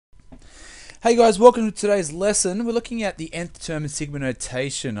Hey guys, welcome to today's lesson. We're looking at the nth term in sigma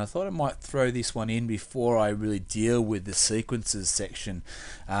notation. I thought I might throw this one in before I really deal with the sequences section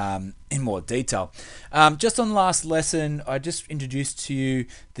in more detail. Just on last lesson, I just introduced to you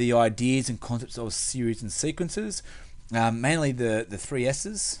the ideas and concepts of series and sequences, mainly the three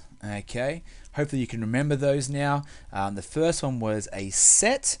S's. Okay, hopefully you can remember those now. The first one was a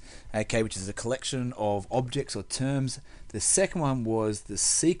set, okay, which is a collection of objects or terms. The second one was the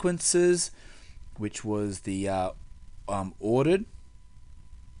sequences, which was the ordered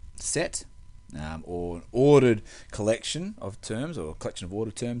set or ordered collection of terms or collection of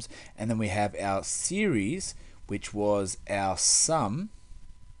ordered terms. And then we have our series, which was our sum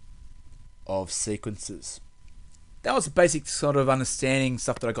of sequences. That was the basic sort of understanding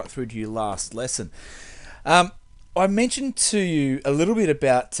stuff that I got through to you last lesson. I mentioned to you a little bit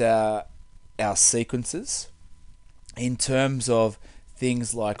about our sequences in terms of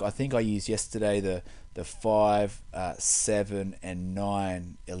things like, I think I used yesterday the 5, 7 and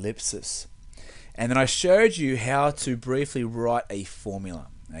 9 ellipsis. And then I showed you how to briefly write a formula.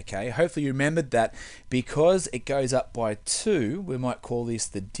 Okay, hopefully you remembered that because it goes up by 2, we might call this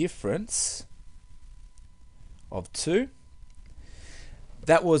the difference of 2.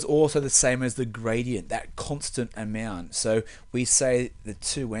 That was also the same as the gradient, that constant amount. So we say the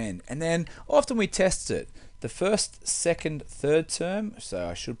 2n, and then often we test it. The first, second, third term, so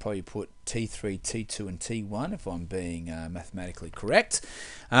I should probably put T3, T2 and T1 if I'm being mathematically correct.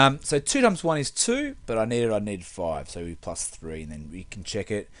 So 2 times 1 is 2, but I needed 5, so we plus 3, and then we can check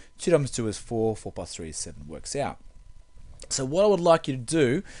it. 2 times 2 is 4, 4 plus 3 is 7, works out. So what I would like you to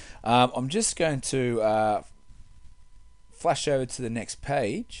do, I'm just going to flash over to the next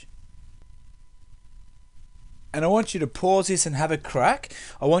page. And I want you to pause this and have a crack.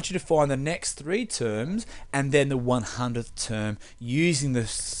 I want you to find the next 3 terms and then the 100th term using the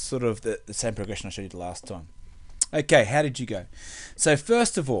sort of the same progression I showed you the last time. Okay, how did you go? So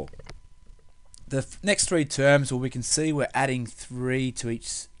first of all, the next 3 terms, well, we can see we're adding 3 to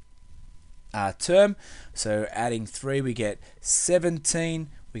each term. So adding 3, we get 17,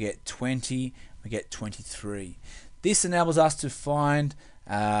 we get 20, we get 23. This enables us to find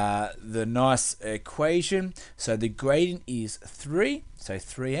the nice equation. So the gradient is 3, so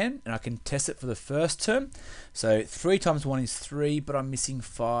 3n, and I can test it for the first term. So 3 times 1 is 3, but I'm missing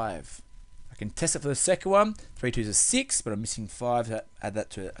 5. I can test it for the second one. 3 2 is 6, but I'm missing 5. So add that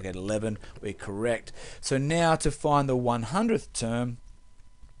to it, I get 11. We're correct. So now to find the 100th term,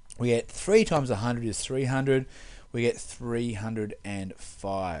 we get 3 times 100 is 300. We get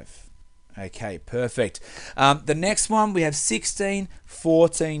 305. Okay, perfect. The next one, we have 16,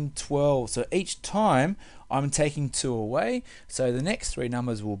 14, 12. So each time I'm taking 2 away. So the next 3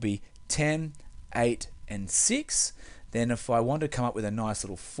 numbers will be 10, 8, and 6. Then if I want to come up with a nice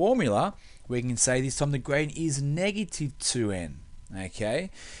little formula, we can say this time the gradient is negative 2n.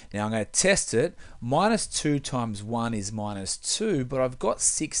 Okay, now I'm going to test it. Minus 2 times 1 is minus 2, but I've got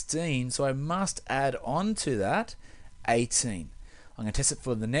 16, so I must add on to that 18. I'm going to test it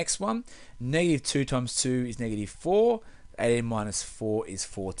for the next one. Negative 2 times 2 is negative 4. 18 minus 4 is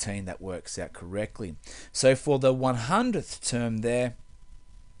 14. That works out correctly. So for the 100th term there,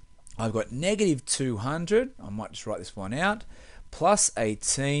 I've got negative 200. I might just write this one out. Plus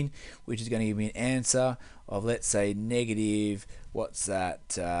 18, which is going to give me an answer of, let's say, negative, what's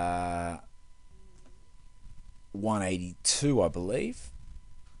that? 182, I believe.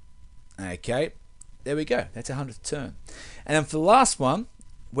 Okay. There we go, that's a 100th term. And then for the last one,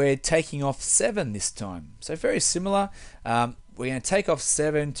 we're taking off 7 this time. So very similar. We're going to take off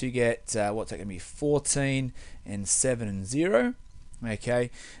 7 to get, what's that going to be, 14 and 7 and 0.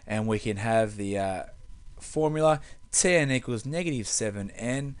 Okay, and we can have the formula, Tn equals negative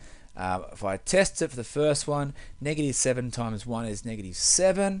 7n. If I test it for the first one, negative 7 times 1 is negative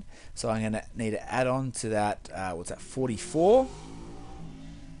 7. So I'm going to need to add on to that, what's that, 44.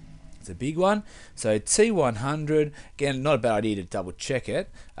 It's a big one. So T100, again, not a bad idea to double check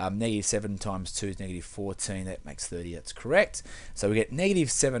it. Negative 7 times 2 is negative 14. That makes 30. That's correct. So we get negative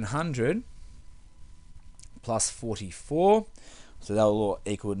 700 plus 44. So that will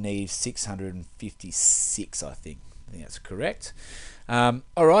equal negative 656, I think. I think that's correct.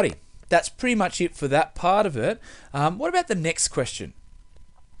 Alrighty. That's pretty much it for that part of it. What about the next question?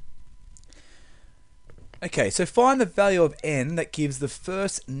 Okay, so find the value of n that gives the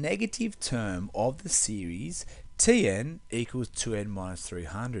first negative term of the series Tn equals 2n minus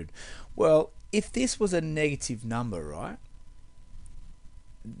 300. Well, if this was a negative number, right,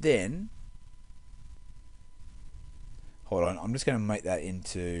 then, hold on, I'm just going to make that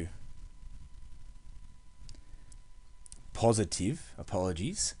into positive,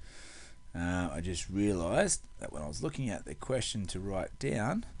 apologies. I just realized that when I was looking at the question to write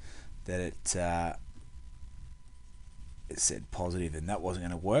down that it said positive, and that wasn't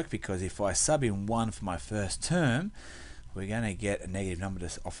going to work, because if I sub in 1 for my first term, we're going to get a negative number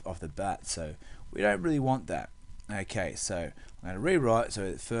off the bat, so we don't really want that. Okay, so I'm going to rewrite,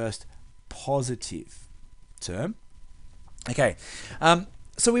 so the first positive term. Okay,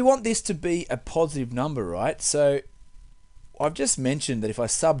 so we want this to be a positive number, right? So I've just mentioned that if I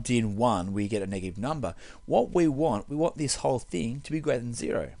subbed in 1, we get a negative number. What we want this whole thing to be greater than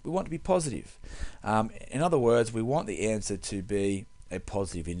 0. We want it to be positive. In other words, we want the answer to be a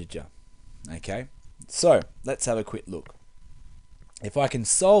positive integer. Okay, so let's have a quick look. If I can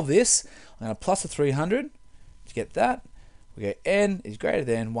solve this, I'm going to plus a 300 to get that. We go n is greater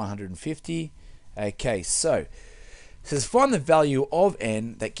than 150. Okay, so it says find the value of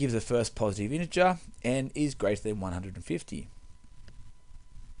n that gives the first positive integer. N is greater than 150.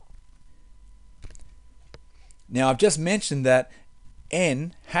 Now I've just mentioned that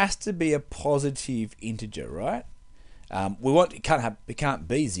n has to be a positive integer, right? It can't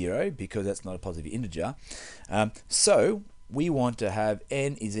be 0 because that's not a positive integer. So we want to have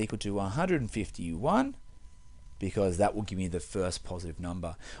n is equal to 151 because that will give me the first positive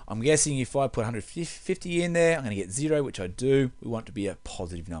number. I'm guessing if I put 150 in there, I'm going to get 0, which I do. We want it to be a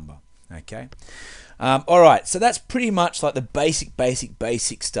positive number. Okay. All right. So that's pretty much like the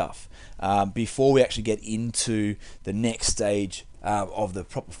basic stuff before we actually get into the next stage of the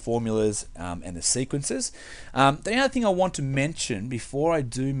proper formulas and the sequences. The other thing I want to mention before I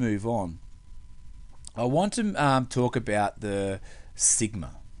do move on, I want to talk about the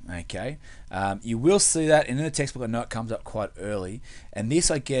sigma. Okay, you will see that in the textbook. I know it comes up quite early, and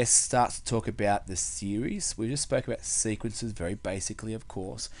this, I guess, starts to talk about the series. We just spoke about sequences very basically, of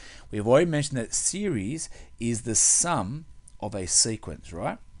course. We've already mentioned that series is the sum of a sequence,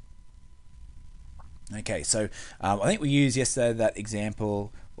 right? Okay, so I think we used yesterday that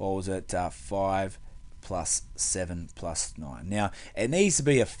example. What was it? 5 plus 7 plus 9. Now, it needs to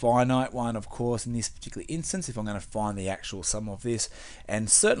be a finite one, of course, in this particular instance, if I'm going to find the actual sum of this. And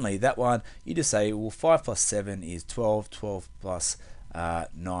certainly that one, you just say, well, 5 plus 7 is 12, 12 plus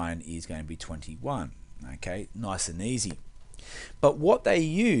 9 is going to be 21. Okay, nice and easy. But what they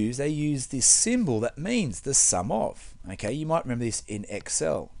use this symbol that means the sum of. Okay, you might remember this in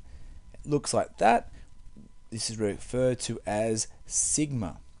Excel. It looks like that. This is referred to as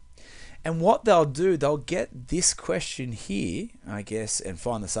sigma. And what they'll do, they'll get this question here, I guess, and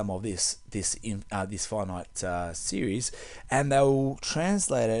find the sum of this finite series, and they'll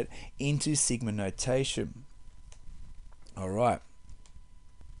translate it into sigma notation. All right.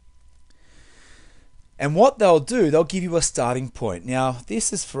 And what they'll do, they'll give you a starting point. Now,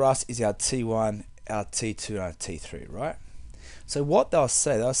 this is for us is our T1, our T2, and our T3, right? So what they'll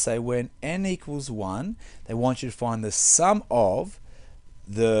say when n equals 1, they want you to find the sum of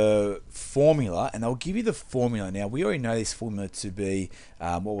the formula, and they'll give you the formula. Now, we already know this formula to be,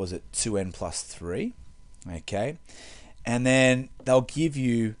 what was it, 2n plus 3, okay? And then they'll give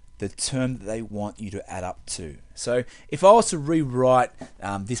you the term that they want you to add up to. So if I was to rewrite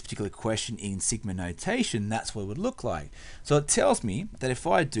this particular question in sigma notation, that's what it would look like. So it tells me that if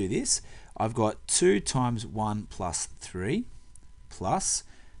I do this, I've got 2 times 1 plus 3 plus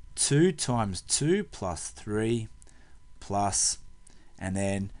 2 times 2 plus 3 plus, and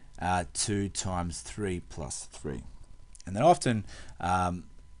then 2 times 3 plus 3. And then often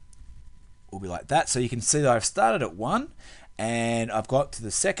will be like that. So you can see that I've started at 1, and I've got to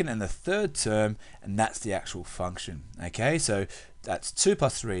the second and the third term, and that's the actual function. Okay, so that's 2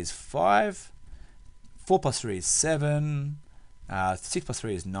 plus 3 is 5, 4 plus 3 is 7, 6 plus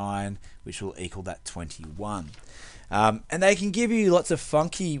 3 is 9, which will equal that 21. And they can give you lots of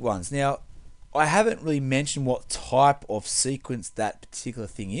funky ones. Now, I haven't really mentioned what type of sequence that particular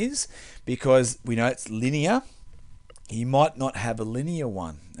thing is, because we know it's linear. You might not have a linear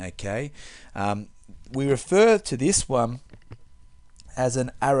one, okay? We refer to this one as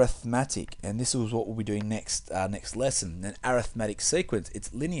an arithmetic, and this is what we'll be doing next lesson, an arithmetic sequence.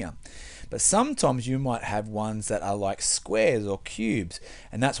 It's linear. But sometimes you might have ones that are like squares or cubes,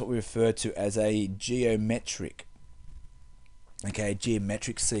 and that's what we refer to as a geometric. Okay,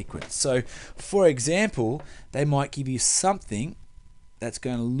 geometric sequence. So, for example, they might give you something that's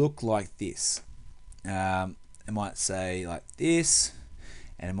going to look like this. It might say like this,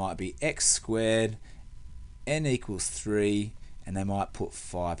 and it might be x squared, n equals 3, and they might put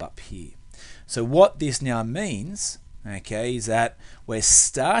 5 up here. So what this now means, okay, is that we're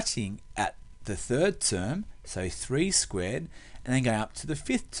starting at the third term, so 3 squared, and then going up to the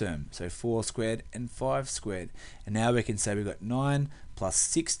fifth term, so 4 squared and 5 squared. And now we can say we've got 9 plus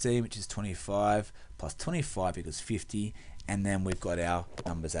 16, which is 25, plus 25 equals 50, and then we've got our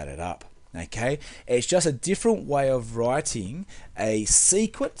numbers added up. Okay, it's just a different way of writing a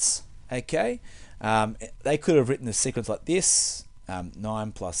sequence. Okay, they could have written the sequence like this,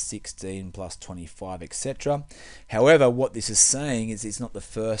 9 plus 16 plus 25, etc. However, what this is saying is it's not the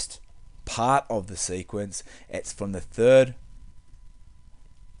first part of the sequence, it's from the third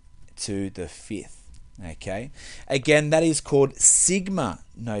to the fifth. Okay, again, that is called sigma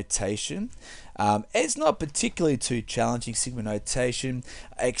notation. It's not particularly too challenging, sigma notation,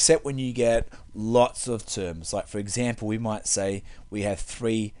 except when you get lots of terms. Like, for example, we might say we have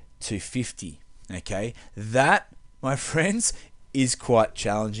 3 to 50. Okay, that, my friends, is quite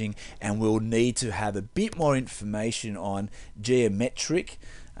challenging, and we'll need to have a bit more information on geometric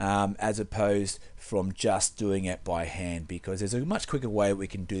as opposed from just doing it by hand, because there's a much quicker way we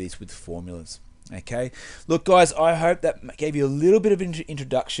can do this with formulas. Okay, look guys, I hope that gave you a little bit of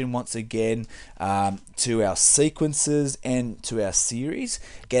introduction once again to our sequences and to our series.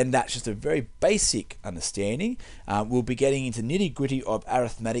 Again, that's just a very basic understanding. We'll be getting into nitty-gritty of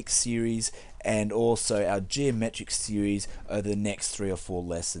arithmetic series and also our geometric series over the next 3 or 4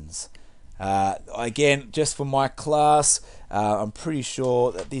 lessons. Again, just for my class, I'm pretty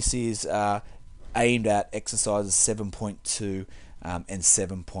sure that this is aimed at exercises 7.2 and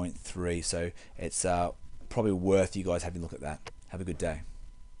 7.3, so it's probably worth you guys having a look at that. Have a good day.